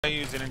I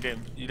use it in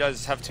game. You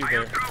guys have 2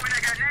 there.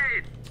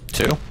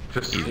 2?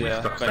 Just yeah.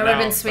 That would have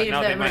been sweet if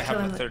they that might would kill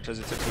have him. the 3rd because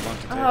it took too long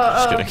to take.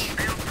 Just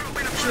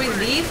kidding. Should we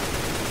leave?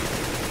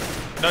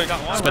 No, you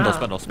got 1.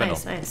 Spindle.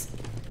 Nice.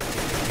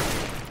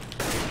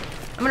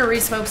 I'm gonna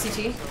re-smoke CT.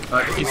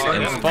 He's in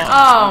Oh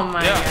spawn.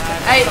 my god.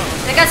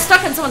 I got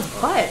stuck in someone's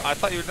butt. I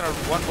thought you were gonna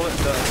 1 bullet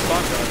the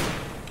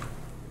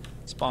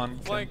spawn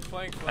guard.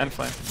 Flank. And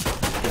flank.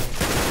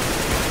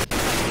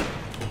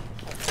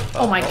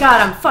 Oh my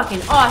god, I'm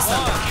fucking awesome.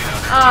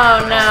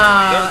 Oh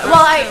no.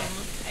 Well,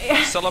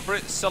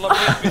 Celebrate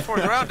before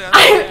the round ends.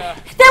 That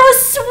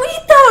was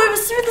sweet though. It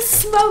was through the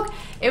smoke.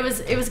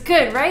 It was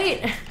good,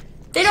 right?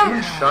 They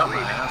don't.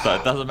 So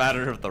it doesn't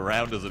matter if the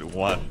round isn't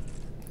won.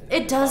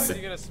 It does.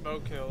 You get a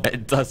smoke kill.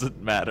 It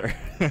doesn't matter.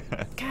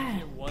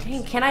 God,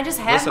 dang, can I just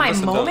have my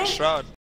moment? Shroud.